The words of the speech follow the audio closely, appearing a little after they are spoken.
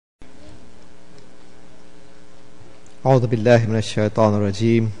أعوذ بالله من الشيطان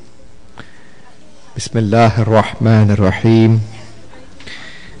الرجيم. بسم الله الرحمن الرحيم.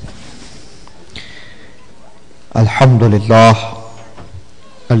 الحمد لله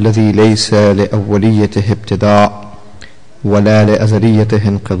الذي ليس لأوليته ابتداء ولا لأزليته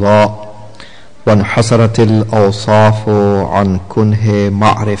انقضاء، وانحصرت الأوصاف عن كنه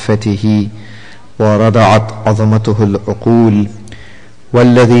معرفته وردعت عظمته العقول،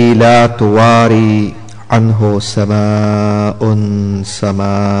 والذي لا تواري عنه سماء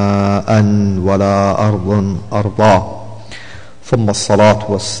سماء ولا أرض أرضا. ثم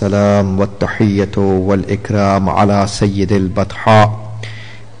الصلاة والسلام والتحية والإكرام على سيد البطحاء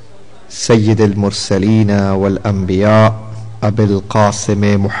سيد المرسلين والأنبياء أبي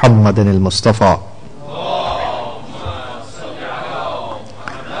القاسم محمد المصطفى،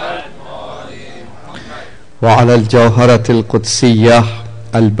 وعلى الجوهرة القدسية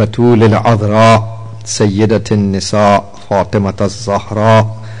البتول العذراء سيدة النساء فاطمة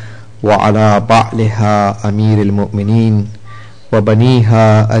الزهراء، وعلى بعلها أمير المؤمنين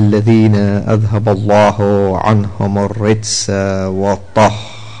وبنيها الذين أذهب الله عنهم الرجس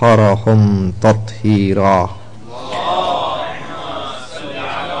وطهرهم تطهيرا.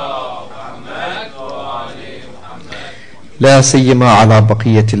 لا سيما على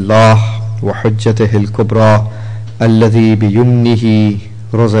بقية الله وحجته الكبرى الذي بيمنه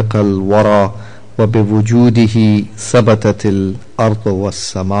رزق الورى وبوجوده ثبتت الأرض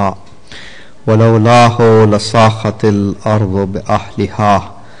والسماء، ولولاه لصاخت الأرض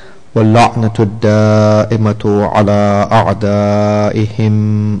بأهلها، واللعنة الدائمة على أعدائهم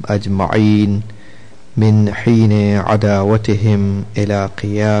أجمعين من حين عداوتهم إلى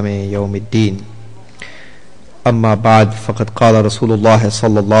قيام يوم الدين. أما بعد، فقد قال رسول الله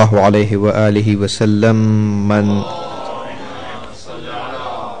صلى الله عليه وآله وسلم: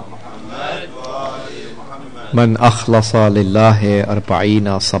 من أخلص لله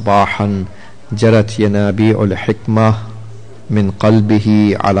 40 صباحا جرت ينابيع الحكمة من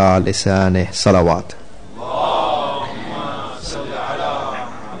قلبه على لسانه. صلوات.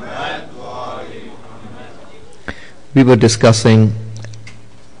 We were discussing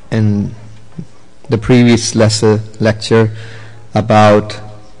in the previous lecture about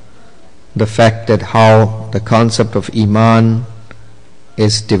the fact that how the concept of Iman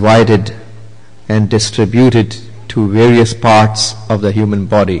is divided and distributed to various parts of the human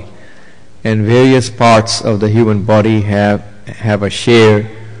body, and various parts of the human body have a share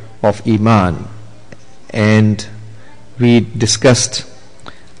of Iman. And we discussed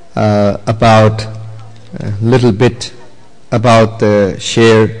about a little bit about the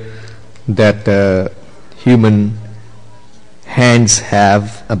share that the human hands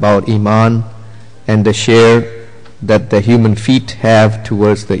have about Iman, and the share that the human feet have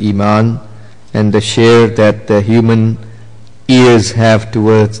towards the Iman, and the share that the human ears have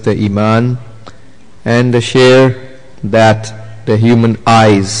towards the Iman, and the share that the human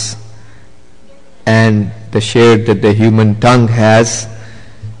eyes and the share that the human tongue has.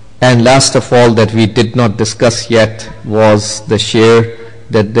 And last of all, that we did not discuss yet, was the share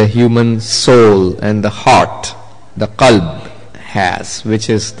that the human soul and the heart, the qalb, has, which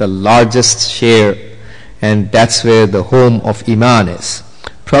is the largest share, and that's where the home of Iman is.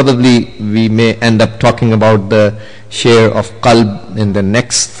 Probably we may end up talking about the share of qalb in the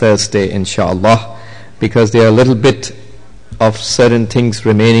next Thursday, inshallah, because there are a little bit of certain things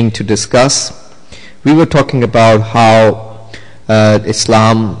remaining to discuss. We were talking about how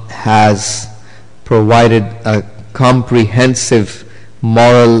Islam has provided a comprehensive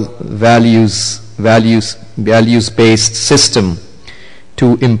moral values-based system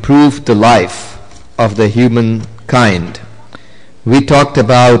to improve the life of the humankind. We talked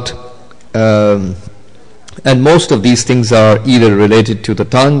about, and most of these things are either related to the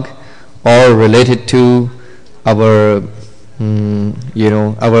tongue or related to our,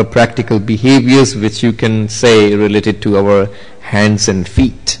 our practical behaviors, which you can say related to our hands and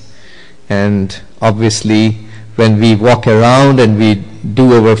feet. And obviously, when we walk around and we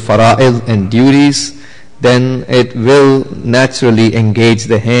do our fara'id and duties, then it will naturally engage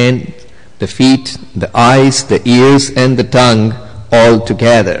the hand, the feet, the eyes, the ears, and the tongue all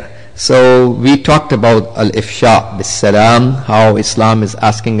together. So we talked about al-ifsha bis-salam, how Islam is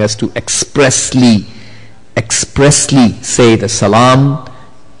asking us to expressly say the salam,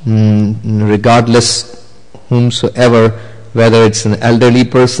 regardless whomsoever, whether it's an elderly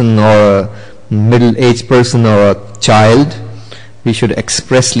person or a middle-aged person or a child. We should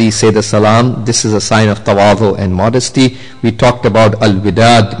expressly say the salam. This is a sign of tawadhu and modesty. We talked about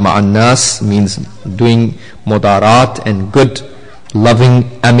al-widad ma'an nas, means doing mudarat and good loving,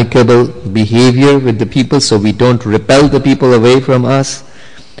 amicable behavior with the people so we don't repel the people away from us.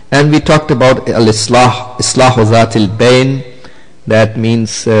 And we talked about al-islah, islahu zatil bayn. That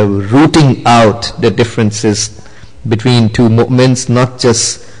means rooting out the differences between two mu'mins, not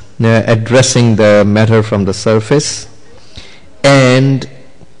just addressing the matter from the surface. And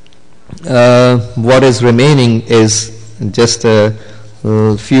what is remaining is just a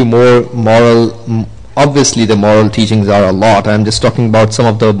few more moral. Obviously the moral teachings are a lot. I'm just talking about some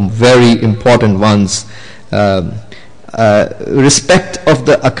of the very important ones. Respect of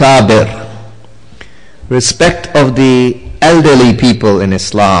the akabir, respect of the elderly people in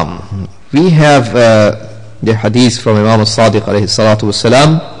Islam. We have the hadith from Imam al-Sadiq alayhi salatu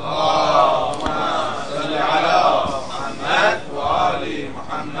wasalam,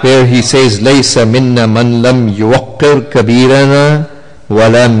 where he says, "Laysa minna man lam yuwaqqir kabirana wa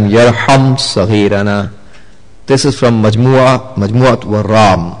lam yarham saghirana." This is from Majmu'at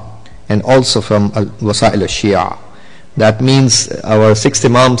Warram, and also from Wasail al-Shia. That means our sixth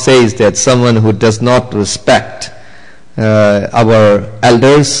Imam says that someone who does not respect our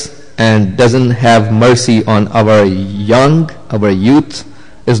elders and doesn't have mercy on our young, our youth,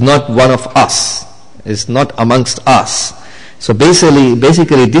 is not one of us, is not amongst us. So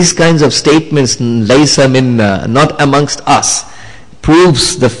basically these kinds of statements, laysa minna, not amongst us,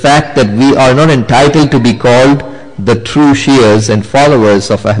 proves the fact that we are not entitled to be called the true Shias and followers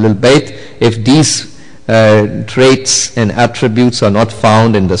of Ahlul Bayt if these traits and attributes are not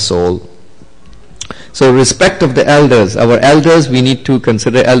found in the soul. So respect of the elders. Our elders, we need to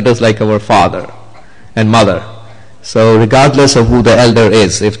consider elders like our father and mother. So regardless of who the elder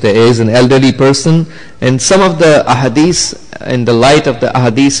is, if there is an elderly person, and some of the ahadith, in the light of the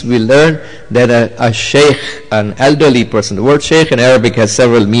ahadith, we learn that a sheikh, an elderly person, the word sheikh in Arabic has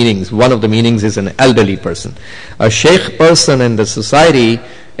several meanings. One of the meanings is an elderly person. A sheikh person in the society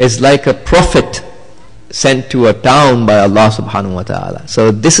is like a prophet sent to a town by Allah subhanahu wa ta'ala.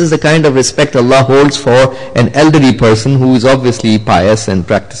 So this is the kind of respect Allah holds for an elderly person who is obviously pious and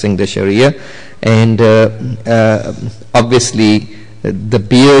practicing the Sharia. And obviously the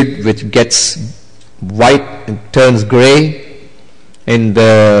beard which gets white and turns grey in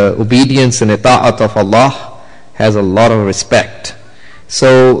the obedience and ita'at of Allah has a lot of respect.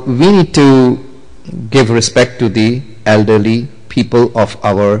 So we need to give respect to the elderly people of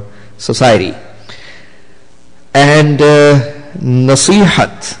our society. And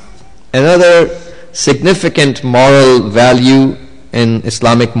nasihat, another significant moral value in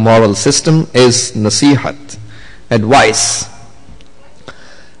Islamic moral system is nasihat, advice.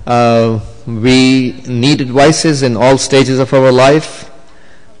 We need advices in all stages of our life,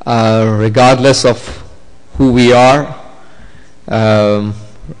 regardless of who we are. Regardless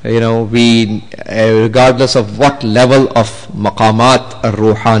of what level of maqamat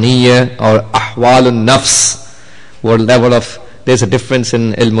al-ruhaniyya or ahwal al-nafs, what level of, there's a difference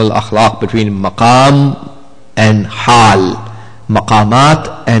in ilm al-akhlaq between maqam and hal,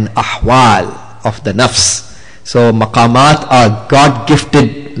 maqamat and ahwal of the nafs. So maqamat are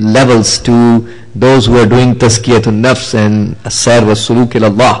God-gifted levels to those who are doing tazkiyatun nafs and asar wa suluk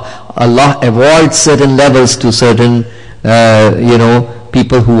ilallah. Allah awards certain levels to certain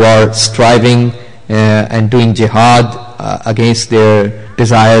people who are striving and doing jihad against their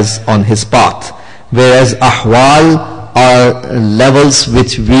desires on His path. Whereas ahwal are levels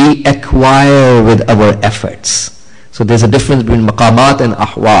which we acquire with our efforts. So there's a difference between maqamat and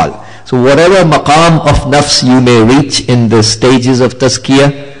ahwal. So whatever maqam of nafs you may reach in the stages of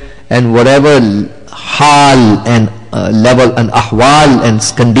tazkiyah, and whatever hal and level and ahwal and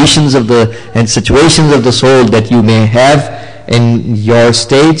conditions of the and situations of the soul that you may have in your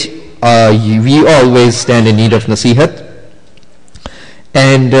stage, we always stand in need of nasihat.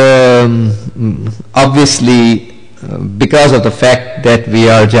 And obviously because of the fact that we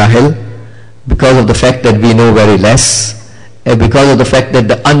are jahil, because of the fact that we know very less, and because of the fact that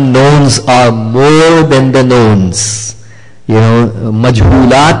the unknowns are more than the knowns,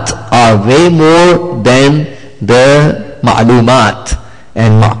 majhulat are way more than the ma'lumat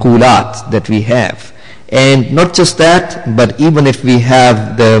and ma'kulat that we have. And not just that, but even if we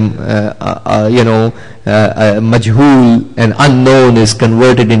have the majhul and unknown is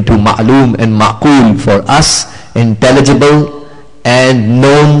converted into ma'lum and ma'kul for us, intelligible and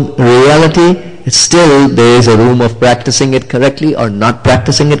known reality, still there is a room of practicing it correctly or not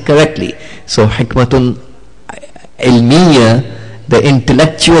practicing it correctly. So hikmatun ilmiya, the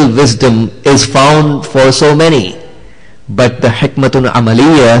intellectual wisdom, is found for so many, but the hikmatun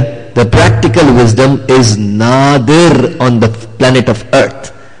amaliya, the practical wisdom, is nadir on the planet of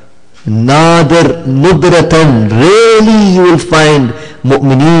earth. Nadir nudratan, rarely you will find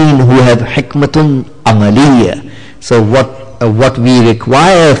mu'mineen who have hikmatun amaliyya. So what we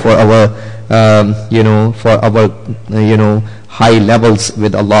require for our high levels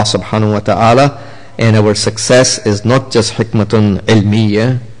with Allah subhanahu wa ta'ala, and our success is not just hikmatun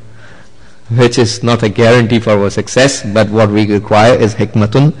ilmiyya, which is not a guarantee for our success, but what we require is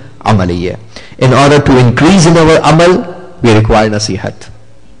hikmatun amaliyya. In order to increase in our amal, we require nasihat.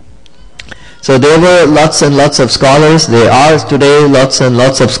 So there were lots and lots of scholars, there are today lots and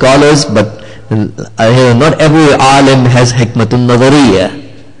lots of scholars, but not every alim has hikmatun nazariyya.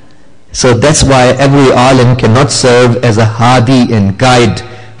 So that's why every alim cannot serve as a hadi and guide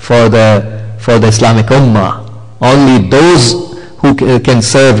for the Islamic ummah. Only those who can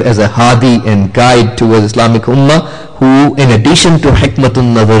serve as a hadi and guide towards Islamic ummah, who in addition to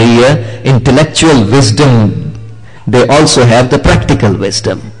hikmatun nazariyya, intellectual wisdom, they also have the practical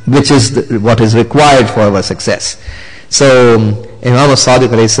wisdom, which is what is required for our success. So Imam as-Sadiq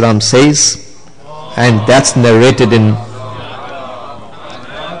alayhi salam says, and that's narrated in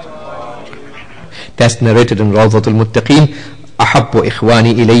Rawdatul Muttaqin, ahabbu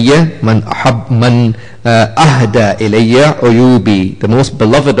ikhwani ilayya man ahda ilayya uyubi. The most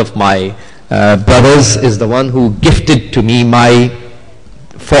beloved of my brothers is the one who gifted to me my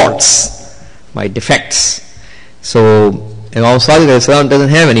faults, my defects. So Imam Sadiq doesn't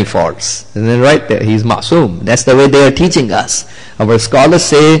have any faults, and then right there he's ma'soom. That's the way they are teaching us. Our scholars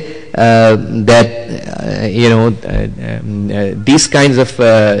say that these kinds of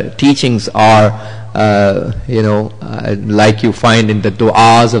teachings are like you find in the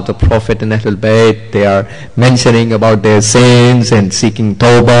du'as of the Prophet and Ahlul Bayt. They are mentioning about their sins and seeking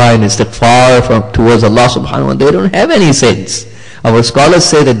tawbah and istighfar towards Allah subhanahu wa ta'ala. They don't have any sins. Our scholars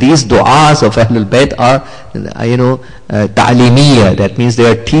say that these du'as of Ahlul Bayt are ta'limiyya. That means they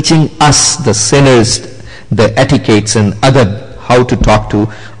are teaching us, the sinners, the etiquettes and adab, how to talk to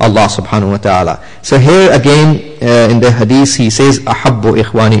Allah subhanahu wa ta'ala. So here again in the hadith he says, ahabbu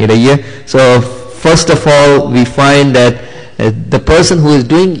ikhwani ilayya. So first of all we find that the person who is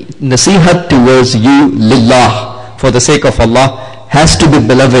doing nasihat towards you lillah, for the sake of Allah, has to be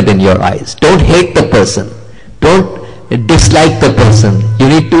beloved in your eyes. Don't hate the person. Don't dislike the person. You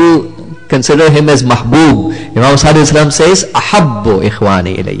need to consider him as mahbub. Imam Sadiq says, ahabbu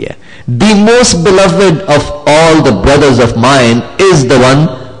ikhwani ilayya. The most beloved of all the brothers of mine is the one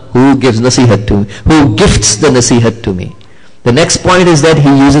who gives nasihat to me, who gifts the nasihat to me. The next point is that he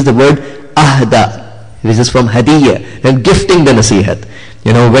uses the word ahda. This is from hadiyya, and gifting the nasihat.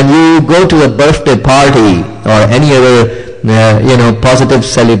 When you go to a birthday party or any other positive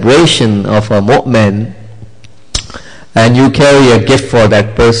celebration of a mu'min, and you carry a gift for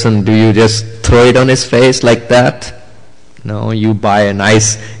that person, do you just throw it on his face like that? No, you buy a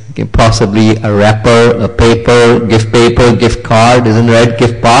nice, possibly a wrapper, a paper, gift card, isn't it right?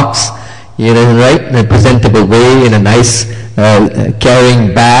 Gift box, isn't it right? In a presentable way, in a nice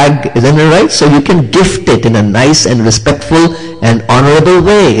carrying bag, isn't it right? So you can gift it in a nice and respectful and honorable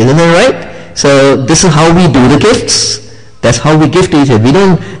way, isn't it right? So this is how we do the gifts. That's how we gift each other. We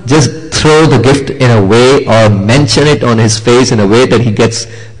don't just throw the gift in a way or mention it on his face in a way that he gets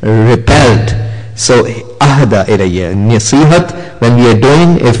repelled. So ahda ilayya, nasihat, when we are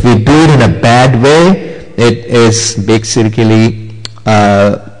doing, if we do it in a bad way, it is basically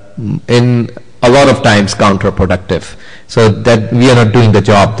in a lot of times counterproductive. So that we are not doing the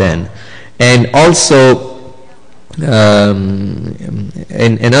job then. And also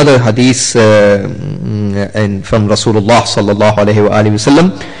in another hadith and from Rasulullah sallallahu alayhi wa alihi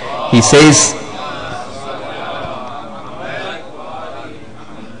wasallam, he says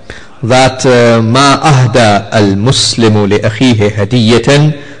that ما أهدى المسلم لأخيه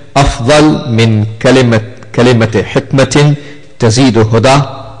هدية أفضل من كلمة حكمة تزيد هدى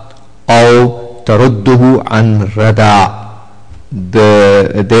أو ترده عن ردى.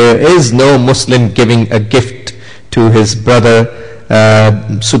 There is no Muslim giving a gift to his brother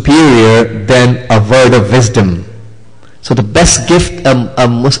superior than a word of wisdom. So the best gift a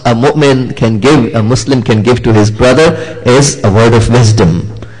mu'min can give, a Muslim can give to his brother, is a word of wisdom,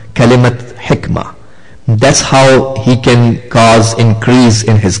 kalimat hikmah. That's how he can cause increase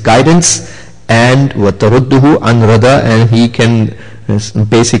in his guidance, and وَتَرُدُّهُ عَنْ رَدَى, and he can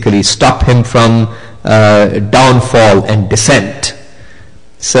basically stop him from downfall and descent.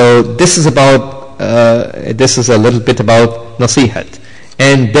 So this is about this is a little bit about nasihat.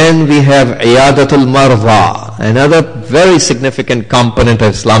 And then we have iyadatul marza. Another very significant component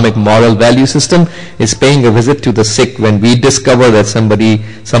of Islamic moral value system is paying a visit to the sick. When we discover that some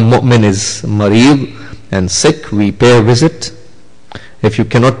mu'min is mareed and sick, we pay a visit If you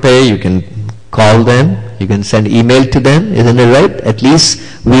cannot pay, you can call them, you can send email to them, isn't it right? At least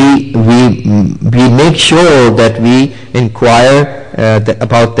we make sure that we inquire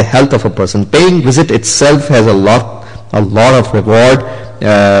about the health of a person. Paying visit itself has a lot of reward.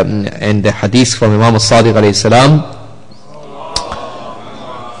 And the hadith from Imam al-Sadiq alayhi salam,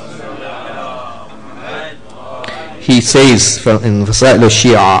 he says in Fasail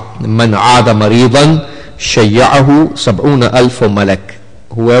al-Shi'a, Man aada maridan shayya'ahu sab'una alf malak.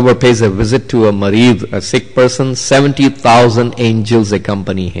 Whoever pays a visit to a marid, a sick person, 70,000 angels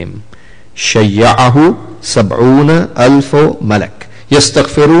accompany him. Shayya'ahu sab'una alf malak.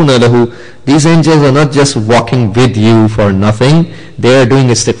 Yastaghfiruna lahu. These angels are not just walking with you for nothing. They are doing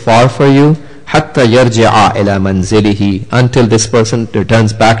istighfar for you. Hatta yarji'a ila manzilihi. Until this person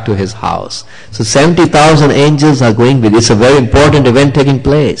returns back to his house. So 70,000 angels are going with you. It's a very important event taking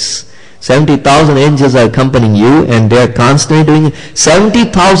place. 70,000 angels are accompanying you, and they are constantly doing it.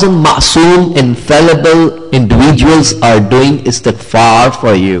 70,000 ma'soom, infallible individuals are doing istighfar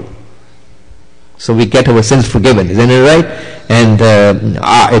for you. So we get our sins forgiven, isn't it right? And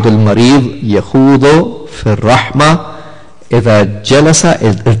عائد المريض يخوض في الرحمة إذا جلس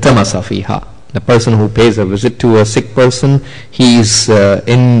التمس فيها. The person who pays a visit to a sick person, he is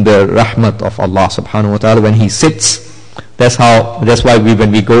in the rahmat of Allah subhanahu wa ta'ala. When he sits, that's why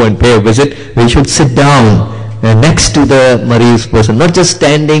when we go and pay a visit, we should sit down next to the mareed's person, not just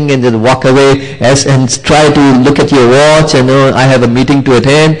standing and just walk away and try to look at your watch and I have a meeting to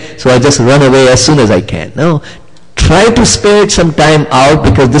attend, so I just run away as soon as I can. No, try to spare some time out,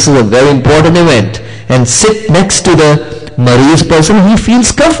 because this is a very important event, and sit next to the mareed's person. He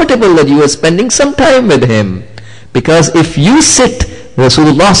feels comfortable that you are spending some time with him, because if you sit,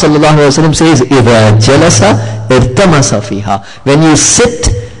 Rasulullah sallallahu alaihi wasallam says, إِذَا جَلَسَ إِرْتَمَسَ فِيهَا. When you sit,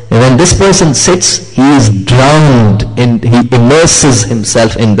 when this person sits, he is drowned he immerses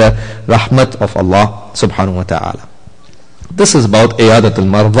himself in the rahmat of Allah subhanahu wa ta'ala. This is about Iyadatul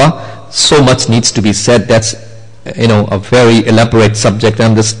Marda. So much needs to be said. That's a very elaborate subject.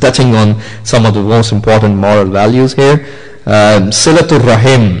 I'm just touching on some of the most important moral values here. Silatul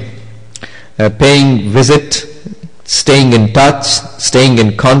Rahim, paying visit, staying in touch, staying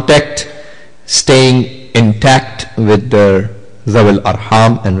in contact, staying intact with the Zawil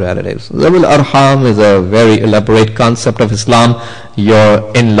Arham and relatives. Zawil Arham is a very elaborate concept of Islam.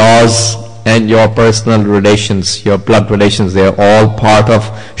 Your in-laws and your personal relations, your blood relations, they are all part of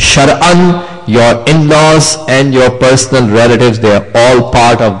Shar'an. Your in-laws and your personal relatives, they are all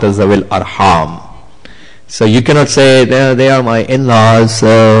part of the Zawil Arham. So you cannot say, they are my in-laws,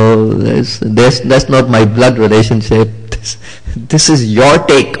 so that's not my blood relationship. This is your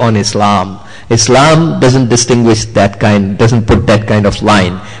take on Islam. Islam doesn't distinguish doesn't put that kind of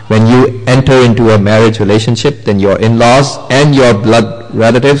line. When you enter into a marriage relationship, then your in-laws and your blood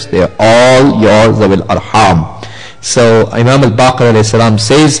relatives, they are all your Zawil Arham. So Imam al-Baqir alayhi salam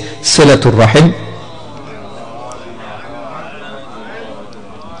says, Silatul Rahim.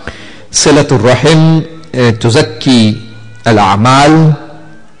 Silatul Rahim تزكي الأعمال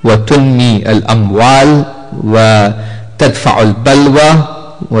وتنمي الأموال وتدفع البلوى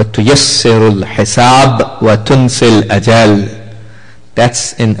وتيسر الحساب وتنسي الأجال.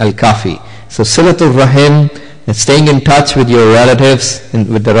 That's in Al-Kafi. So Silatul Rahim, staying in touch with your relatives, and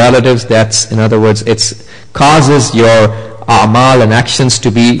with the relatives, that's, in other words, it causes your a'mal and actions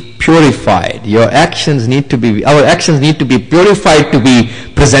to be purified. Our actions need to be purified to be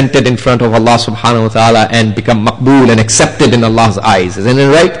presented in front of Allah subhanahu wa ta'ala and become maqbool and accepted in Allah's eyes. Isn't it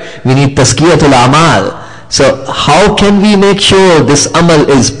right? We need tazkiyatul a'mal. So how can we make sure this amal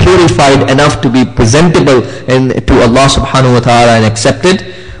is purified enough to be presentable to Allah subhanahu wa ta'ala and accepted?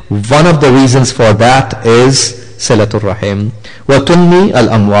 One of the reasons for that is Silatul Rahim. وَتُنْمِي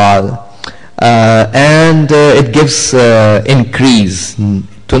الْأَمْوَالِ, and it gives increase.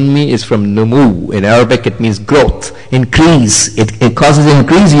 Tunmi is from numu. In Arabic it means growth, increase. It causes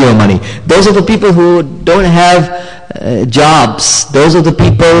increase in your money. Those are the people who don't have jobs. Those are the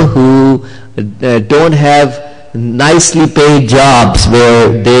people who don't have nicely paid jobs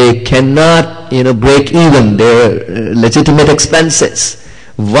where they cannot break even their legitimate expenses.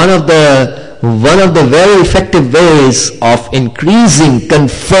 One of the very effective ways of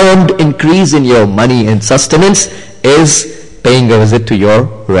confirmed increase in your money and sustenance is paying a visit to your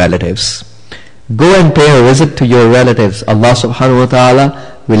relatives. Go and pay a visit to your relatives. Allah subhanahu wa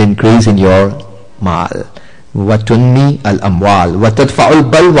ta'ala will increase in your mal. وَتُنْمِي الْأَمْوَالِ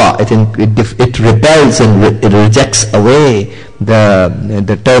وَتَدْفَعُ الْبَلْوَى. It rebels and it rejects away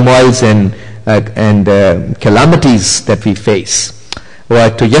the turmoils and calamities that we face.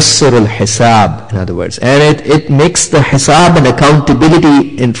 وَتُيَسِّرُ الْحِسَابِ, in other words. And it makes the hisab and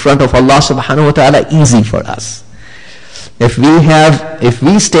accountability in front of Allah subhanahu wa ta'ala easy for us. If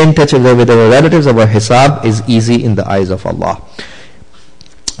we stay in touch with our relatives, our hisab is easy in the eyes of Allah.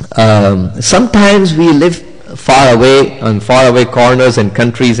 Sometimes we live far away, on faraway corners and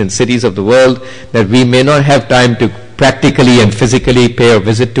countries and cities of the world, that we may not have time to practically and physically pay a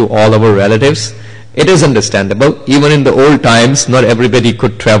visit to all our relatives. It is understandable. Even in the old times, not everybody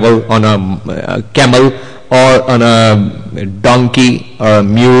could travel on a camel or on a donkey or a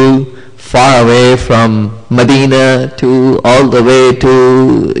mule far away from Medina to all the way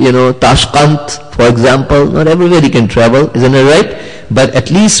to, Tashkent, for example. Not everybody can travel, isn't it right? But at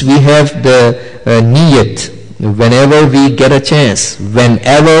least we have the niyat. Whenever we get a chance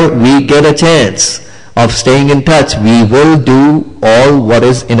of staying in touch, we will do all what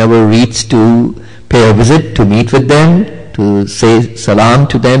is in our reach to pay a visit, to meet with them, to say salam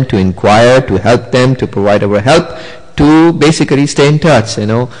to them, to inquire, to help them, to provide our help, to basically stay in touch.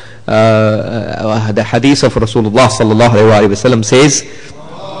 The hadith of Rasulullah sallallahu alaihi wasallam says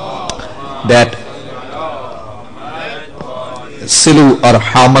that silu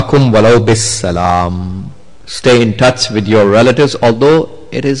arhamakum walau bis salam. Stay in touch with your relatives, although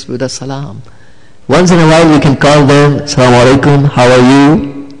it is with a salam. Once in a while we can call them, Assalamu alaikum, how are you?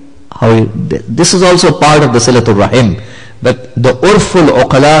 This is also part of the Silatul Rahim. But the urful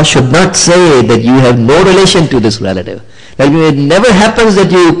uqala should not say that you have no relation to this relative. It never happens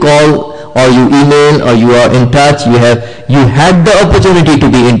that you call or you email or you are in touch. You had the opportunity to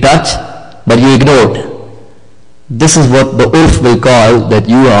be in touch, but you ignored. This is what the urf will call that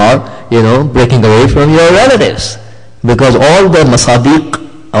you are, breaking away from your relatives. Because all the masadiq,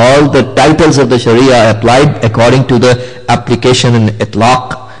 all the titles of the Sharia are applied according to the application in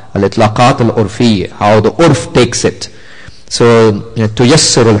itlaq, al-itlaqat al-urfi, how the urf takes it. So,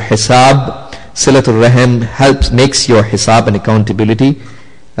 tuyassir al-hisab, silatul rahim makes your hisab and accountability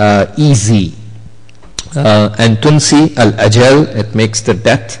easy. And tunsi al-ajal, it makes the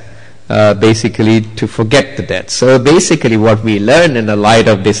death, basically to forget the death. So basically what we learn in the light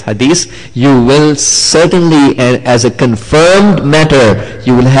of this hadith, you will certainly, and as a confirmed matter,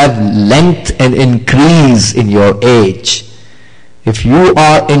 you will have length and increase in your age. If you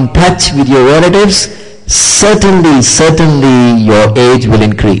are in touch with your relatives, certainly your age will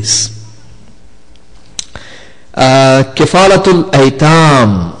increase. Kifalatul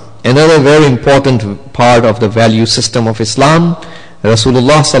aitam, another very important part of the value system of Islam.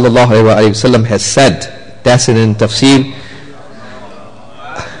 Rasulullah sallallahu alaihi wasallam has said, that's in Tafsir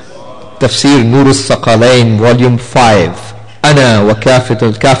Nur al-Thaqalain, volume 5, أنا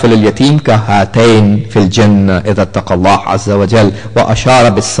وكافل اليتيم كهاتين في الجنة إذا اتقى الله عز وجل وأشار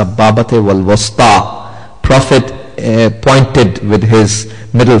بالسبابة والوسطى. Prophet pointed with his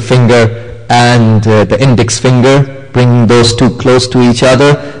middle finger and the index finger, bringing those two close to each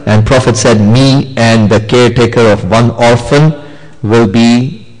other, and Prophet said, me and the caretaker of one orphan will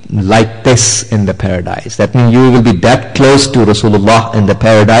be like this in the paradise. That means you will be that close to Rasulullah in the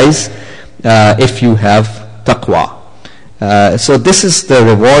paradise if you have taqwa. So this is the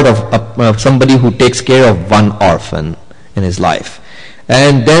reward of somebody who takes care of one orphan in his life.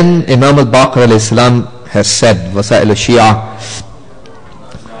 And then Imam al-Baqir alayhi salam has said, Wasail al-Shia,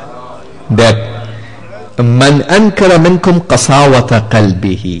 that man ankara minkum qasawata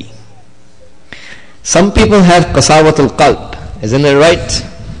qalbihi. Some people have qasawat al-qalb, isn't it right?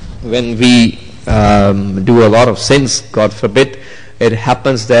 When we do a lot of sins, God forbid, it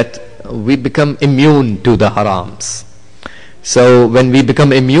happens that we become immune to the harams. So when we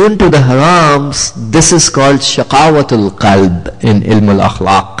become immune to the harams, this is called shaqawatul qalb in ilm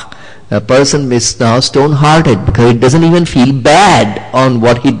al-akhlaq. A person is now stone-hearted because he doesn't even feel bad on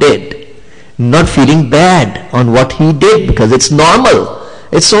what he did. Not feeling bad on what he did because it's normal.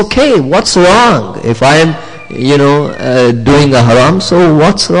 It's okay. What's wrong? If I am, doing a haram, so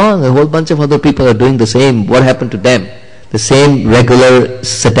what's wrong? A whole bunch of other people are doing the same. What happened to them? The same regular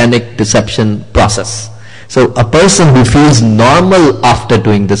satanic deception process. So a person who feels normal after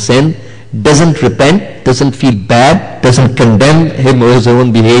doing the sin, doesn't repent, doesn't feel bad, doesn't condemn him or his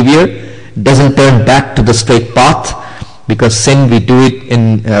own behavior, doesn't turn back to the straight path, because sin we do it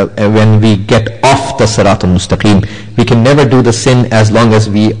when we get off the Siratul Mustaqim. We can never do the sin as long as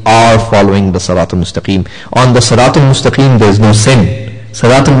we are following the Siratul Mustaqim. On the Siratul Mustaqim there is no sin.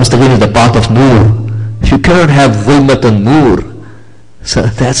 Siratul Mustaqim is the path of Nur. You cannot have Zulmat and Nur. So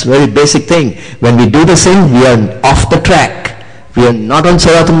that's a very basic thing. When we do the sin, we are off the track. We are not on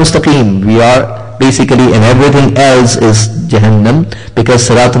Siratul Mustaqim. We are basically, and everything else is Jahannam, because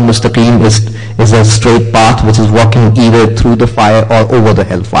Sirat al-Mustaqim is a straight path which is walking either through the fire or over the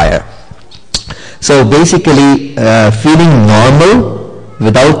hellfire. So basically, feeling normal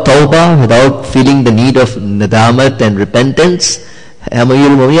without tawbah, without feeling the need of nadamat and repentance,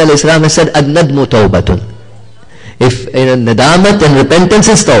 Amirul Mu'minin alayhi salam has said, ad-nadmu tawbatun. If nadamat and repentance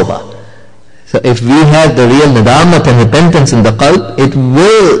is tawbah. So if we have the real nadamat and repentance in the qalb, it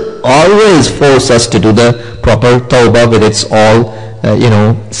will always force us to do the proper tawbah with its all,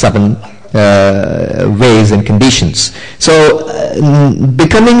 7 ways and conditions. So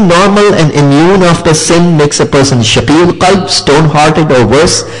becoming normal and immune after sin makes a person shaqiyul qalb, stone-hearted or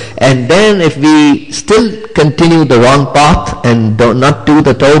worse. And then if we still continue the wrong path and do not do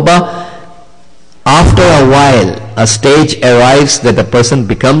the tawbah, after a while a stage arrives that the person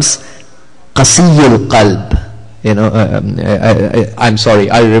becomes qasiyul qalb. I'm sorry,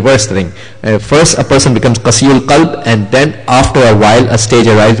 I'll reverse the thing. First a person becomes qasiyul qalb, and then after a while a stage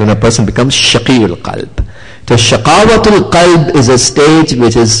arrives when a person becomes shaqiyul qalb. So shaqawatul qalb is a stage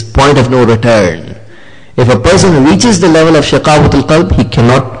which is point of no return. If a person reaches the level of shaqawatul qalb, he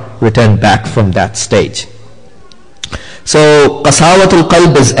cannot return back from that stage. So qasawatul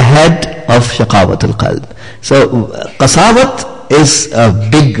qalb is ahead of shaqawatul qalb. So qasawat is a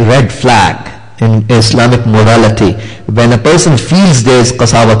big red flag in Islamic morality. When a person feels there is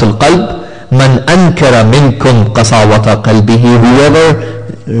qasawatul qalb, man ankara minkum qasawata qalbihi, whoever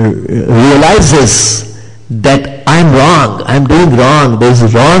realizes that I'm wrong, I'm doing wrong, there is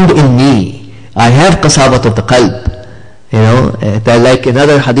wrong in me, I have qasawat of the qalb. Like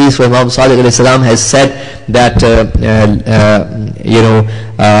another hadith where Imam Salih alayhi salam has said that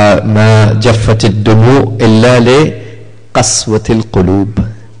ma jaffatid dumu illa li qaswatil qulub.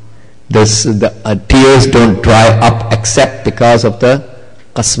 The tears don't dry up except because of the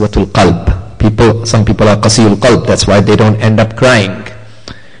qaswatul qalb. Some people are qasiyul qalb, that's why they don't end up crying.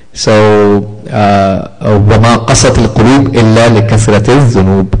 So وَمَا قَسَتِ الْقُلُوبِ إِلَّا لِكَثْرَةِ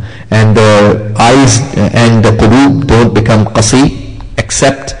الذُّنُوبِ, and the eyes and the qulub don't become qasi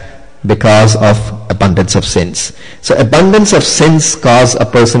except because of abundance of sins. So abundance of sins cause a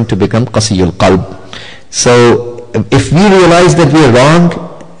person to become qasiyul qalb. So if we realize that we are wrong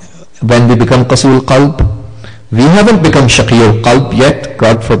when we become qasiyul qalb, we haven't become shaqiyul qalb yet,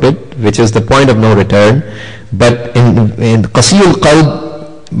 God forbid, which is the point of no return. But in qasiyul qalb,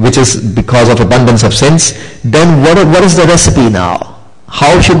 which is because of abundance of sins, then what is the recipe now?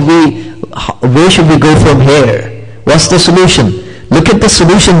 Where should we go from here? What's the solution? Look at the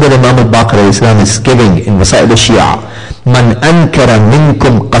solution that Imam al-Baqir Islam is giving in Wasail al-Shia. Man ankara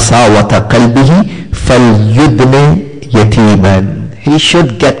minkum qasawata qalbihi falyudni yatiman. He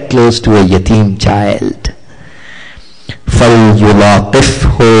should get close to a yatim child.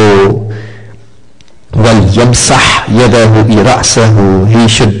 Falyulatifhu وَلْيَمْسَحْ يَدَهُ بِرَأْسَهُ. He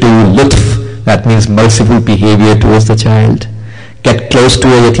should do lutf, that means merciful behavior towards the child. Get close to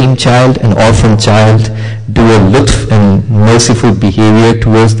a yatim child, an orphan child. Do a lutf and merciful behavior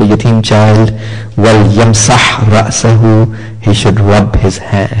towards the yatim child. وَلْيَمْسَحْ رَأْسَهُ. He should rub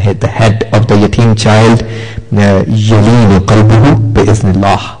the head of the yatim child. يَلِينُ قَلْبُهُ بِإِذْنِ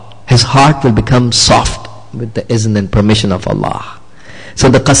اللَّهِ. His heart will become soft with the izn and permission of Allah. So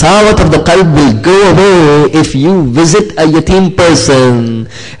the qasawat of the qalb will go away if you visit a yatim person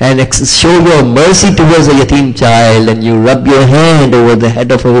and show your mercy towards a yatim child, and you rub your hand over the head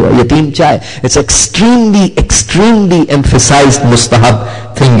of a yatim child. It's extremely, extremely emphasized mustahab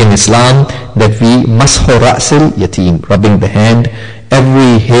thing in Islam that we mashu ra'sil yatim, rubbing the hand.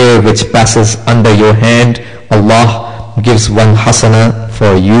 Every hair which passes under your hand, Allah gives one hasana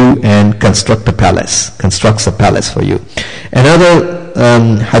for you and constructs a palace for you. Another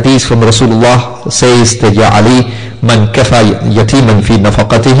hadith from Rasulullah says that Ya Ali, man kafa yatiman fi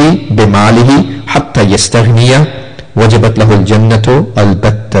nafaqatihi bimalihi hatta yastaghniya wajabat lahu al-jannatu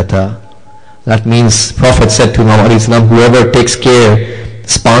al-battata. That means Prophet said to Imam Ali Islam, whoever takes care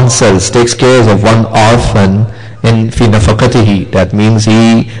of one orphan in fi nafaqatihi, that means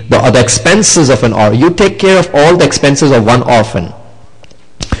the expenses of an orphan, you take care of all the expenses of one orphan,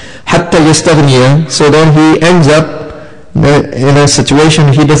 hatta yastaghniya, so then he ends up in a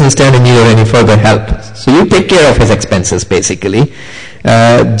situation he doesn't stand in need of any further help. So you take care of his expenses basically.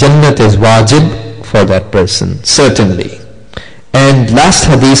 Jannat is wajib for that person, certainly. And last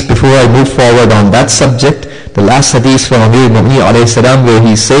hadith before I move forward on that subject, the last hadith from Amir al-Mu'minin alayhi salam, where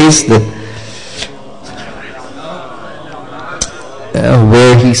he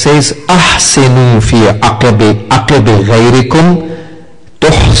says ahsinu fi aqbi ghayrikum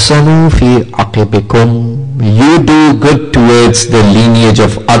tuhsanu fi aqibikum. You do good towards the lineage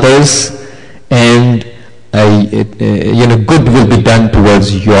of others, and good will be done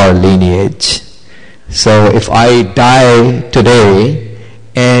towards your lineage. So if I die today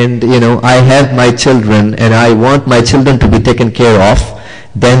and I have my children and I want my children to be taken care of,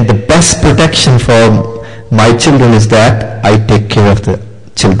 then the best protection for my children is that I take care of the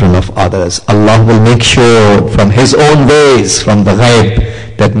children of others. Allah will make sure from His own ways, from the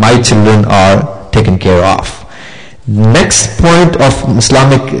ghaib, that my children are taken care of. Next point of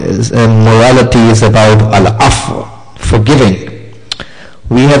Islamic morality is about al-afu, forgiving.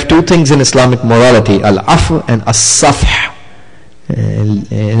 We have two things in Islamic morality, al-afu and as-safh.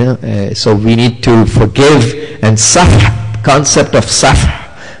 So we need to forgive, and safh, concept of safh,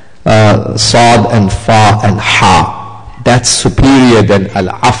 sad and fa and ha, that's superior than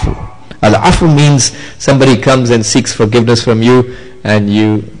al-afu. Al-afu means somebody comes and seeks forgiveness from you and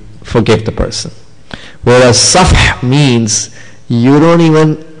you forgive the person. Whereas safh means you don't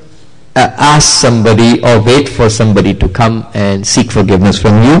even ask somebody or wait for somebody to come and seek forgiveness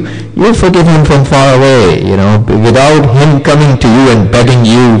from you. You forgive him from far away, without him coming to you and begging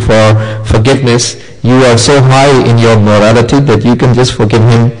you for forgiveness. You are so high in your morality that you can just forgive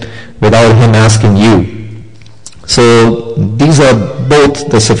him without him asking you. So these are both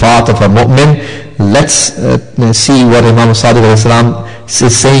the sifat of a mu'min. Let's see what Imam Sadiq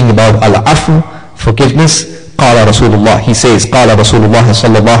is saying about al-afu, forgiveness. قال رسول الله, he says, قال رسول الله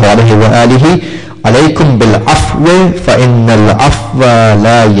صلى الله عليه وآله عليكم بالعفو فإن العفو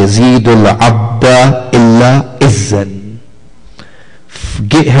لا يزيد العبد إلا إزا.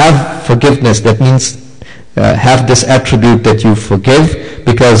 Have forgiveness, that means have this attribute that you forgive,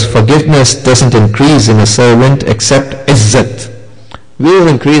 because forgiveness doesn't increase in a servant except izzat. We will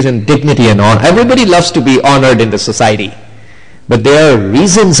increase in dignity and honor. Everybody loves to be honored in the society, but there are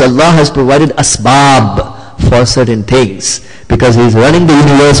reasons. Allah has provided asbab for certain things, because He is running the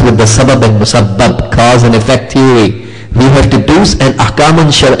universe with the sabab and musabbab, cause and effect theory. We have deduced, and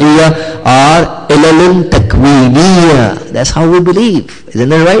ahkamun shar'iyya are ilalun takwiniya. That's how we believe, isn't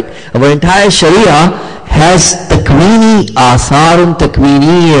that right? Our entire sharia has takwini, atharun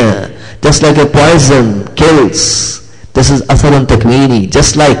takwiniya. Just like a poison kills, this is atharun takwini.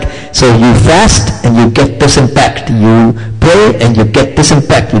 Just like, so you fast and you get this impact, you pray and you get this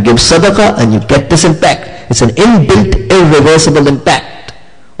impact, you give sadaqah and you get this impact. It's an inbuilt, irreversible impact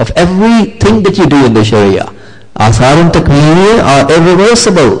of everything that you do in the sharia. Atharun takwiniya are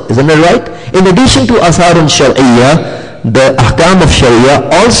irreversible, isn't that right? In addition to atharun shar'iyya, the ahkam of sharia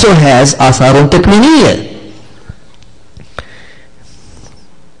also has atharun takwiniya.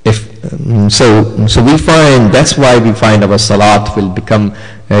 So we find, that's why we find our salat will become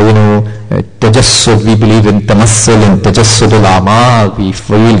tajassud. We believe in tamassul and tajassud al-amal. We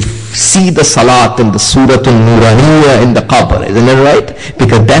will see the salat in the suratul nuraniya in the qabr, isn't it right?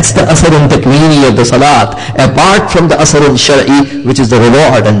 Because that's the asarun takwini of the salat, apart from the asarun shar'i, which is the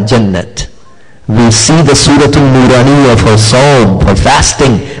reward and jannat. We see the suratul nuraniya for sawm, for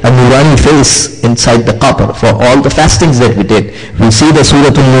fasting, a nurani face inside the qabr for all the fastings that we did. We see the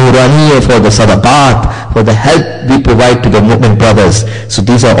suratul nuraniya for the sadaqat, for the help we provide to the mu'min brothers. So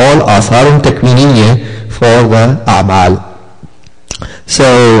these are all atharun takwiniya for the a'mal.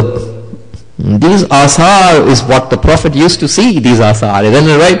 So these asar is what the Prophet used to see, these asar, isn't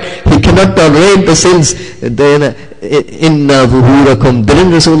it right? He cannot tolerate the sins. Then inna zuhurakum,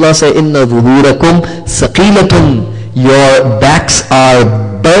 didn't Rasulullah say inna zuhurakum saqilatun, your backs are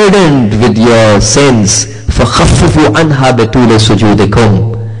burdened with your sins, fakhaffifu anha bituli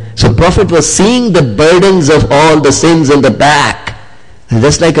sujudikum. So Prophet was seeing the burdens of all the sins on the back. And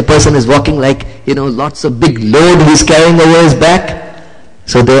just like a person is walking, like lots of big load he's carrying over his back.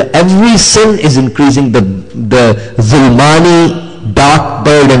 So every sin is increasing the zulmani, dark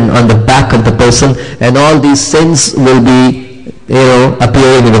burden on the back of the person, and all these sins will be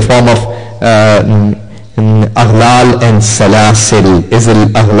appearing in the form of aghlal and salasil. Is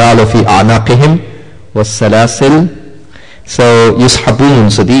al-aghlal fi a'naqihim was salasil. So yushabun.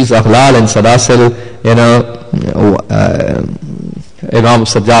 So these aghlal and salasil, Imam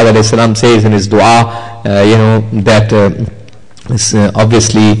Sajjad alayhi salam says in his dua, that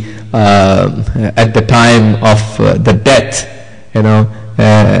obviously at the time of the death,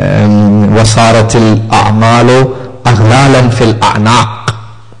 wasaratil a'malu aghlalan fil a'naq.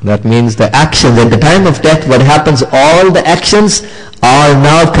 That means the actions at the time of death, what happens, all the actions are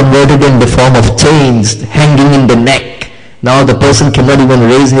now converted in the form of chains hanging in the neck. Now the person cannot even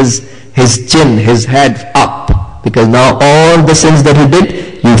raise his chin, his head up, because now all the sins that he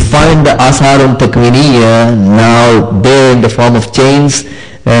did, you find the asarun takwiniya now there in the form of chains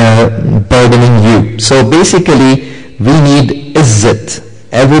burdening you. So basically we need izzat.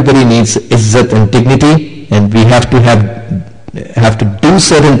 everybody needs izzat and dignity, and we have to do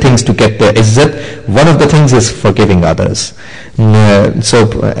certain things to get the izzat. One of the things is forgiving others. So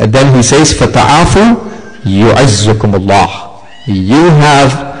then he says, فَتَعَافُوا يُعَزُّكُمُ اللَّهُ.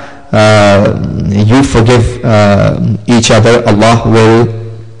 You forgive each other, Allah will,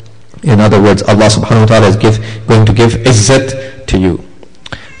 in other words, Allah subhanahu wa ta'ala is going to give izzat to you.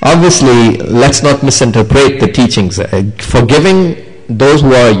 Obviously, let's not misinterpret the teachings. Forgiving those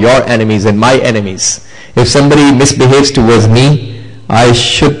who are your enemies and my enemies. If somebody misbehaves towards me, I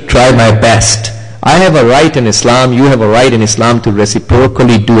should try my best. I have a right in Islam, you have a right in Islam to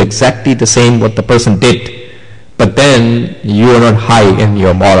reciprocally do exactly the same what the person did. But then you are not high in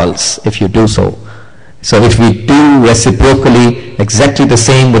your morals if you do so. So if we do reciprocally exactly the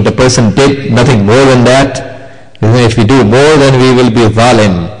same what the person did, nothing more than that, if we do more, then we will be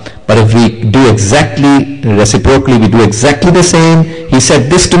zalim. But if we do exactly reciprocally, we do exactly the same, he said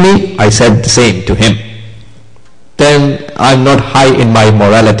this to me, I said the same to him, then I'm not high in my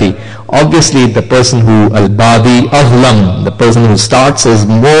morality. Obviously the person who al-badi azlam, the person who starts, is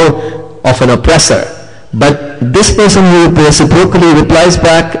more of an oppressor. But this person who reciprocally replies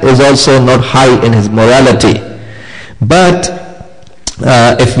back is also not high in his morality. But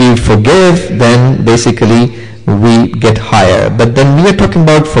if we forgive, then basically we get higher. But then we are talking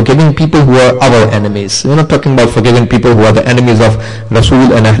about forgiving people who are our enemies. We're not talking about forgiving people who are the enemies of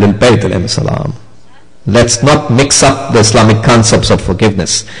Rasul and Ahlul Bayt alayhi salam. Let's not mix up the Islamic concepts of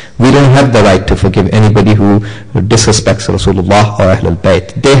forgiveness. We don't have the right to forgive anybody who disrespects Rasulullah or Ahlul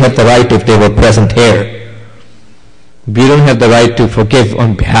Bayt. They have the right if they were present here. We don't have the right to forgive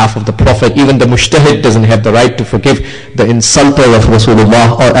on behalf of the Prophet. Even the Mujtahid doesn't have the right to forgive the insulter of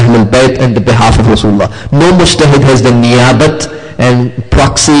Rasulullah or Ahlul Bayt on the behalf of Rasulullah. No Mujtahid has the niyabat and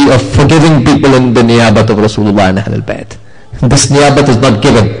proxy of forgiving people in the niyabat of Rasulullah and Ahlul Bayt. This niyabat is not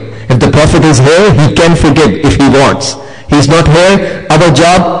given. If the Prophet is here, he can forgive if he wants. He is not here, our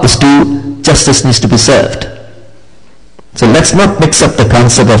job is to, justice needs to be served. So let's not mix up the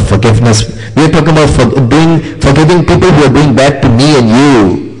concept of forgiveness. We are talking about forgiving people who are doing bad to me and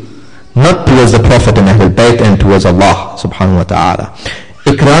you, not towards the Prophet and Ahlul Bayt and towards Allah subhanahu wa ta'ala.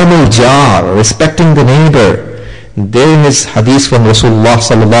 Ikramul jar, respecting the neighbor. There is hadith from Rasulullah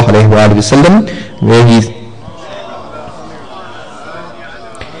sallallahu alayhi wa sallam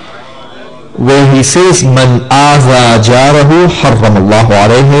where he says, Man aza jarahu harramallahu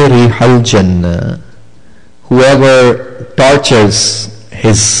alayhi rihal jannah. Whoever tortures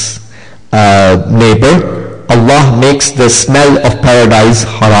his neighbor, Allah makes the smell of paradise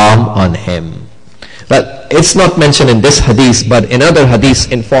haram on him. But it's not mentioned in this hadith, but another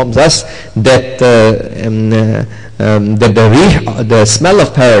hadith informs us that the smell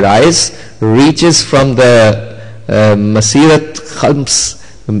of paradise reaches from the masirat khams,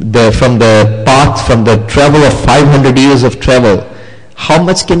 from the path, from the travel of 500 years of travel. How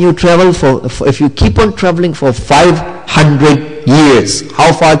much can you travel for if you keep on traveling for 500 years?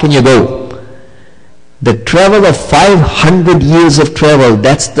 How far can you go? The travel of 500 years of travel,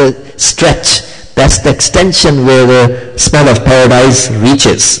 that's the stretch, that's the extension where the smell of paradise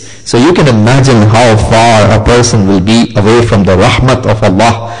reaches. So you can imagine how far a person will be away from the rahmat of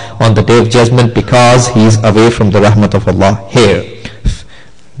Allah on the Day of Judgment because he is away from the rahmat of Allah here.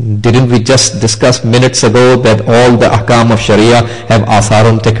 Didn't we just discuss minutes ago that all the ahkam of Sharia have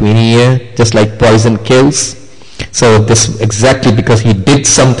asarum takwiniya, just like poison kills? So this exactly because he did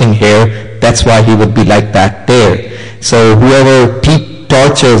something here, that's why he would be like that there. So whoever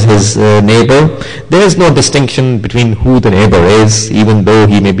tortures his neighbor, there is no distinction between who the neighbor is, even though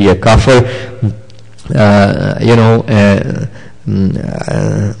he may be a kafir. There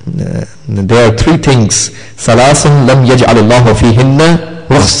are three things. Salasun lam yaj'alullahu fihinna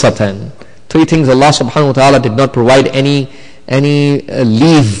rukhsatan. Three things Allah subhanahu wa ta'ala did not provide any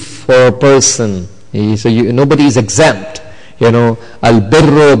leave for a person. So nobody is exempt.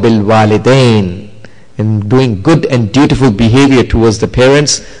 Al-birru bil-walidain, in doing good and dutiful behavior towards the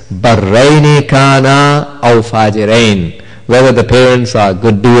parents, barraini kana aw fajirain, whether the parents are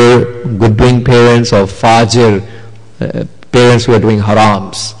good doing parents or fajir, parents who are doing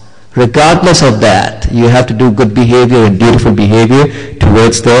harams. Regardless of that, you have to do good behavior and dutiful behavior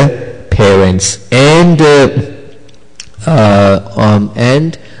towards the parents. And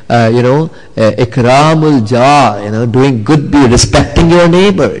ikramul jar, doing good, respecting your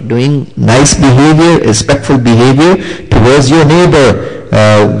neighbor, doing nice behavior, respectful behavior towards your neighbor,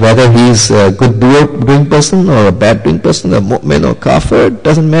 whether he's a good doing person or a bad doing person, a mu'min or kafir,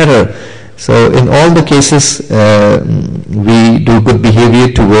 doesn't matter. So in all the cases, we do good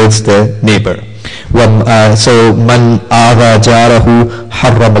behavior towards the neighbor. So man awa jarahu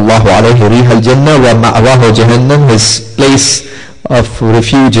harram Allahu alayhi riha al-jannah wa ma'wahu jahannam. His place of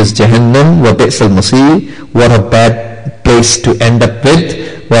refuge is Jahannam. Wa bi'sal masir. What a bad place to end up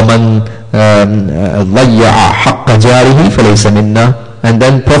with. Wa man ضيع حق جاره فليس منا. And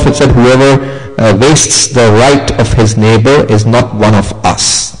then Prophet said, whoever wastes the right of his neighbor is not one of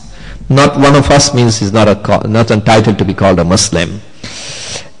us. Not one of us means he's not entitled to be called a Muslim.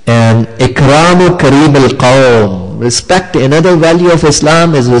 And ikramu kareem al-qawm. Respect, another value of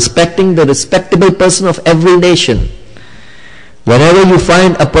Islam is respecting the respectable person of every nation. Whenever you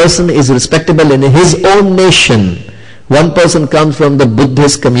find a person is respectable in his own nation, one person comes from the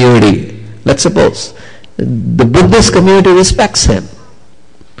Buddhist community, let's suppose, the Buddhist community respects him,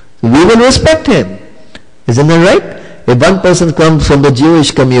 we will respect him. Isn't that right? If one person comes from the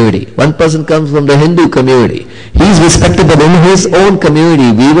Jewish community, one person comes from the Hindu community, he is respectable in his own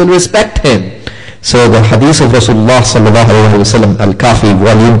community, we will respect him. So the hadith of Rasulullah sallallahu alayhi wa sallam, Al-Kafi,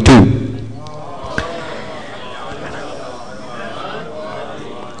 volume 2,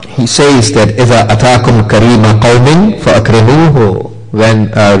 he says that إِذَا أَتَاكُمْ كَرِيمَ قَوْمٍ فَأَكْرِمُوهُ. When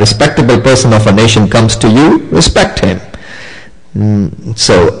a respectable person of a nation comes to you, respect him.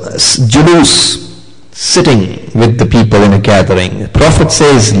 So julus, sitting with the people in a gathering. The Prophet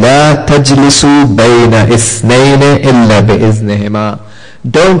says, لا تجلسوا بين اثنين إلا بإذنهما.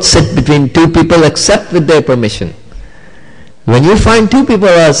 Don't sit between two people except with their permission. When you find two people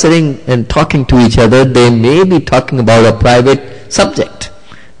are sitting and talking to each other, they may be talking about a private subject.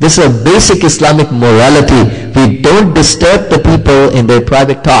 This is a basic Islamic morality. We don't disturb the people in their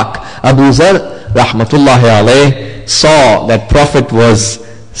private talk. Abu Zar rahmatullahi alayh saw that Prophet was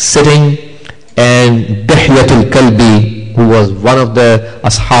sitting, and Dihyatul Kalbi, who was one of the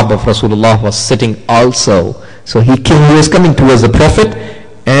ashab of Rasulullah, was sitting also. So he was coming towards the Prophet,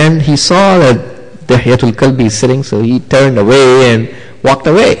 and he saw that Dihyatul Kalbi is sitting, so he turned away and walked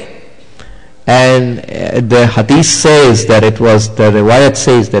away. And the hadith says that it was, the riwayat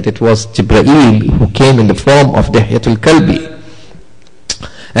says that it was Jibreel who came in the form of Dihyatul Kalbi.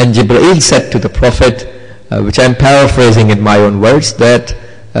 And Jibreel said to the Prophet, which I'm paraphrasing in my own words, that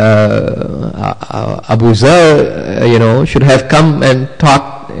Abu Zar, should have come and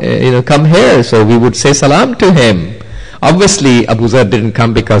talked, come here, so we would say salam to him. Obviously, Abu Zar didn't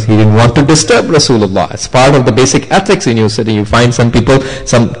come because he didn't want to disturb Rasulullah. It's part of the basic ethics in your city. You find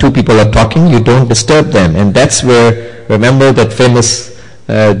two people are talking, you don't disturb them. And that's where, remember that famous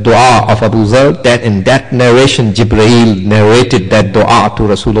dua of Abu Zar, that in that narration, Jibreel narrated that dua to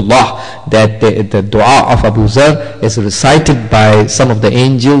Rasulullah, that the dua of Abu Zar is recited by some of the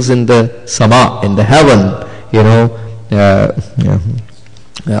angels in the sama, in the heaven,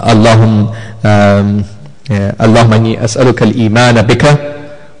 اللهم إني أسألك الإيمان بك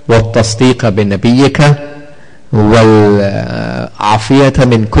والتصديق بنبيك والعافية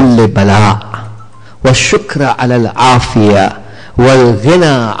من كل بلاء والشكر على العافية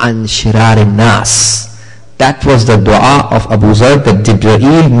والغنى عن شرار الناس. That was the dua of Abu Zar that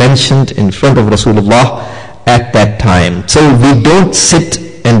Jibreel mentioned in front of Rasulullah at that time. So we don't sit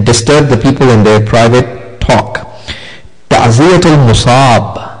and disturb the people in their private talk. Ta'ziyatul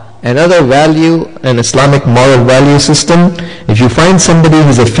Musab. Another value, an Islamic moral value system, if you find somebody who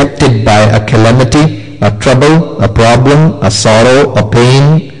is affected by a calamity, a trouble, a problem, a sorrow, a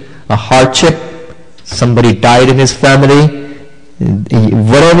pain, a hardship, somebody died in his family,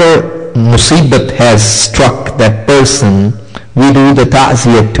 whatever musibat has struck that person, we do the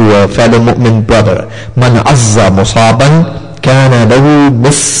ta'ziyat to a fellow mu'min brother. Man azza musaban kana lahu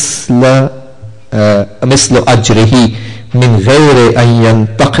mislu ajrihi min ghayri an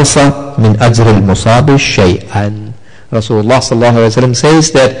yantaqisa min ajri al-musab shay'an. Rasulullah sallallahu alaihi wasallam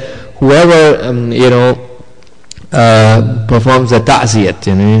says that whoever performs a ta'ziyat,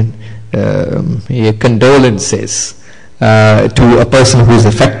 condolences to a person who is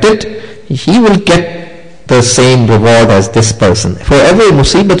affected, he will get the same reward as this person. For every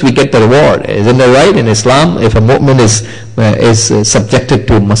musibat we get the reward. Isn't that right? In Islam, if a mu'min is subjected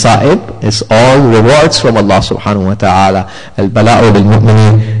to masa'ib, it's all rewards from Allah subhanahu wa ta'ala. Al-bala'u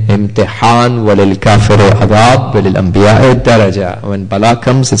lil-mu'mini imtihan wa lil-kafiri adab wa lil-anbiya'i daraja. When bala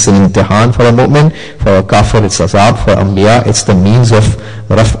comes, it's an imtihan for a mu'min. For a kafir, it's azab. For anbiya, it's the means of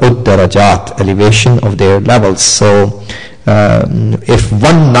raf'ud darajat, elevation of their levels. So if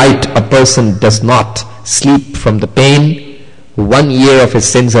one night a person does not sleep from the pain, 1 year of his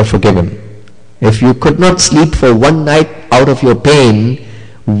sins are forgiven. If you could not sleep for one night out of your pain,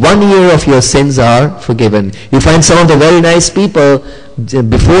 1 year of your sins are forgiven. You find some of the very nice people,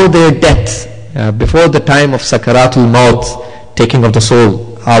 before their death, before the time of sakaratul maut, taking of the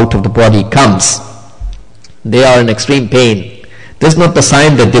soul, out of the body comes, they are in extreme pain. This is not the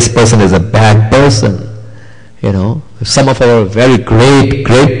sign that this person is a bad person. Some of our very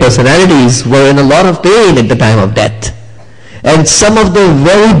great personalities were in a lot of pain at the time of death. And some of the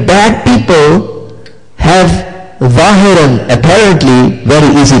very bad people have zahiran, apparently,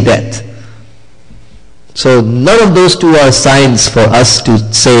 very easy death. So none of those two are signs for us to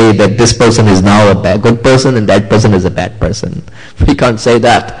say that this person is now a good person and that person is a bad person. We can't say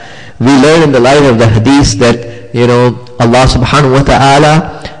that. We learn in the light of the hadith that, Allah subhanahu wa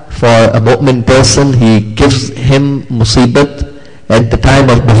ta'ala, for a mu'min person, He gives him musibat at the time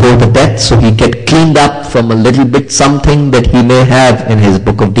of before the death, so he get cleaned up from a little bit something that he may have in his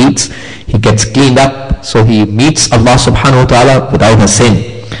book of deeds. He gets cleaned up, so he meets Allah subhanahu wa ta'ala without a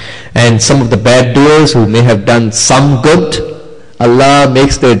sin. And some of the bad doers who may have done some good, Allah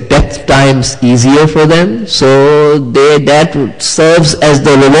makes their death times easier for them, so that serves as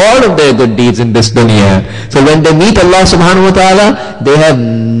the reward of their good deeds in this dunya. So when they meet Allah subhanahu wa ta'ala, they have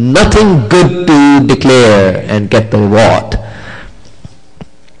nothing good to declare and get the reward.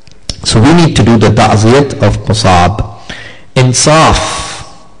 So we need to do the ta'ziyat of musab. Insaf,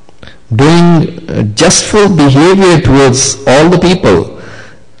 doing justful behavior towards all the people.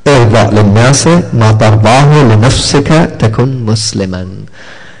 ارضى للناس ما ترضاه لنفسك تكن مسلما.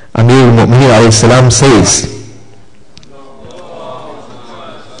 Amir al-Mu'mineen alayhi salam says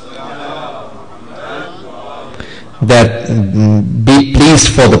that be pleased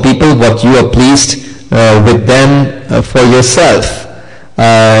for the people what you are pleased with them for yourself.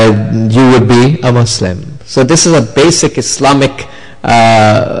 You would be a Muslim. So this is a basic Islamic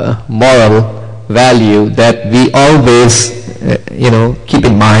moral value that we always keep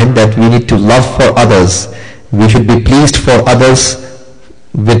in mind, that we need to love for others. We should be pleased for others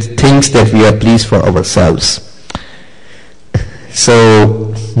with things that we are pleased for ourselves.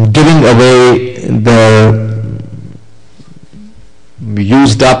 So giving away the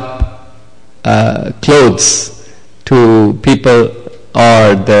used up clothes to people,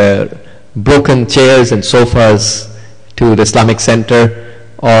 or the broken chairs and sofas to the Islamic Center,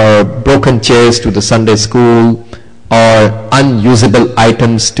 or broken chairs to the Sunday school, or unusable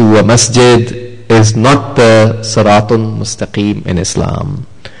items to a masjid, is not the Siratul Mustaqim in Islam.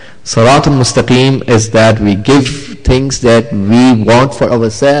 Siratul Mustaqim is that we give things that we want for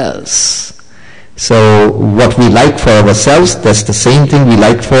ourselves. So what we like for ourselves, that's the same thing we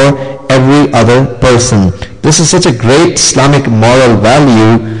like for every other person. This is such a great Islamic moral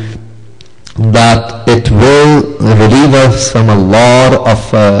value that it will relieve us from a lot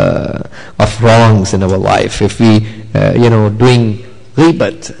of wrongs in our life. If we, doing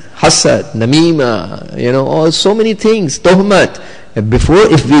ghibat, hasad, namima, so many things, tuhmat.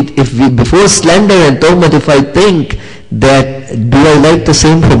 Before slander and tuhmat, if I think that, do I like the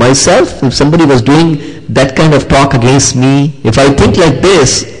same for myself? If somebody was doing that kind of talk against me, if I think like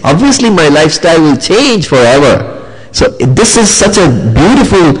this, obviously my lifestyle will change forever. So this is such a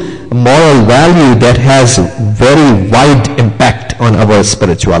beautiful moral value that has very wide impact on our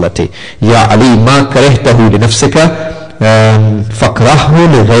spirituality. Ya Ali, ma karihtahu li nafsika fakrahu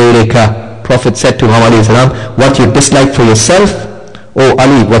li ghayrika. Prophet said to Muhammad alayhi salam, what you dislike for yourself, O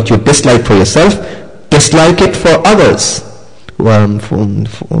Ali, what you dislike for yourself, dislike it for others.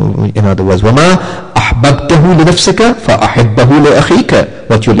 In other words, وَمَا أَحْبَبْتَهُ لِنَفْسِكَ فَأَحِبَّهُ لِأَخِيكَ.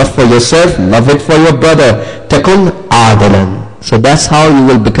 What you love for yourself, love it for your brother. تَكُنْ عَادِلًا. So that's how you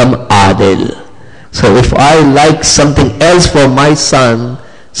will become adil. So if I like something else for my son,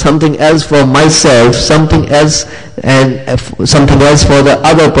 something else for myself, something else and something else for the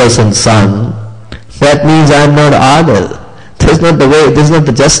other person's son, that means I am not adil. This is not the way, this is not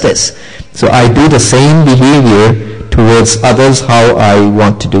the justice. So I do the same behavior towards others how I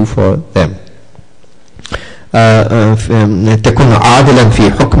want to do for them. تكون عادلا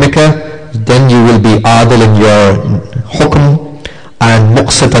في حكمك, then you will be adil in your hukm, and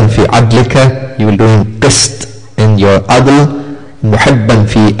muqsitan fi adlika, you will do qist in your adl, muhibban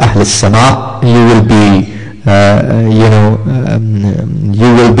fi ahl as-sama, you will be you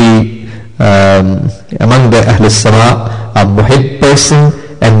will be among the ahl as-sama, a muhib person,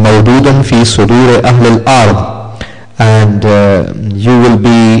 and mawdudan fi sudur ahl al-ard, and you will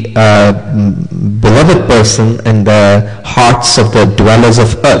be a beloved person in the hearts of the dwellers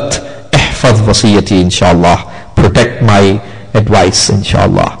of earth. Ihfaz wasiyati, inshallah, protect my advice,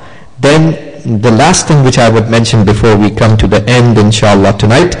 inshallah. Then the last thing which I would mention before we come to the end, inshallah,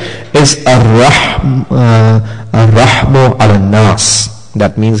 tonight, is ar-rahmu ala-nas.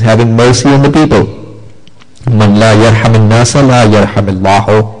 That means having mercy on the people. Man la yarham an-nasa la yarham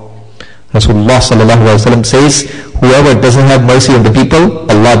Allahu. Rasulullah sallallahu alaihi wasallam says, whoever doesn't have mercy on the people,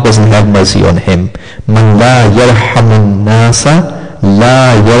 Allah doesn't have mercy on him. Man la yarhamun nasa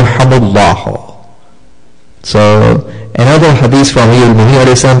la yarhamullah. So another hadith from Amirul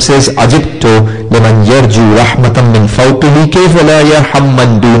Mu'minin says, Ajibtu liman yarju rahmatan min fawqihi kayfa la yarham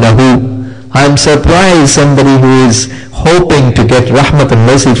man dunahu. I am surprised somebody who is hoping to get rahmat and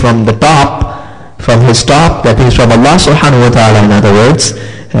mercy from the top, from his top, that is from Allah subhanahu wa ta'ala, in other words.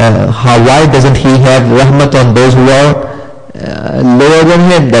 Why doesn't he have rahmat on those who are lower than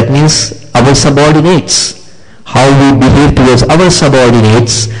him? That means our subordinates. How we behave towards our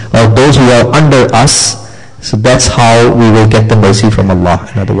subordinates or those who are under us. So that's how we will get the mercy from Allah,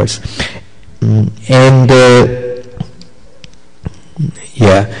 in other words.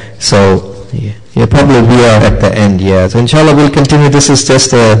 Probably we are at the end. So inshallah we'll continue. This is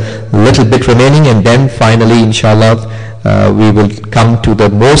just a little bit remaining, and then finally inshallah we will come to the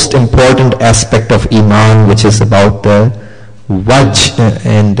most important aspect of Iman, which is about the wajh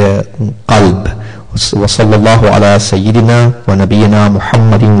and qalb. Wa sallallahu ala sayyidina wa nabiyyina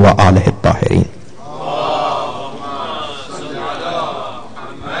Muhammadin wa alihi at-tahirin.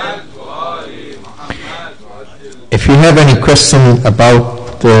 If you have any question about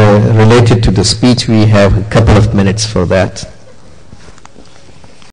related to the speech, we have a couple of minutes for that.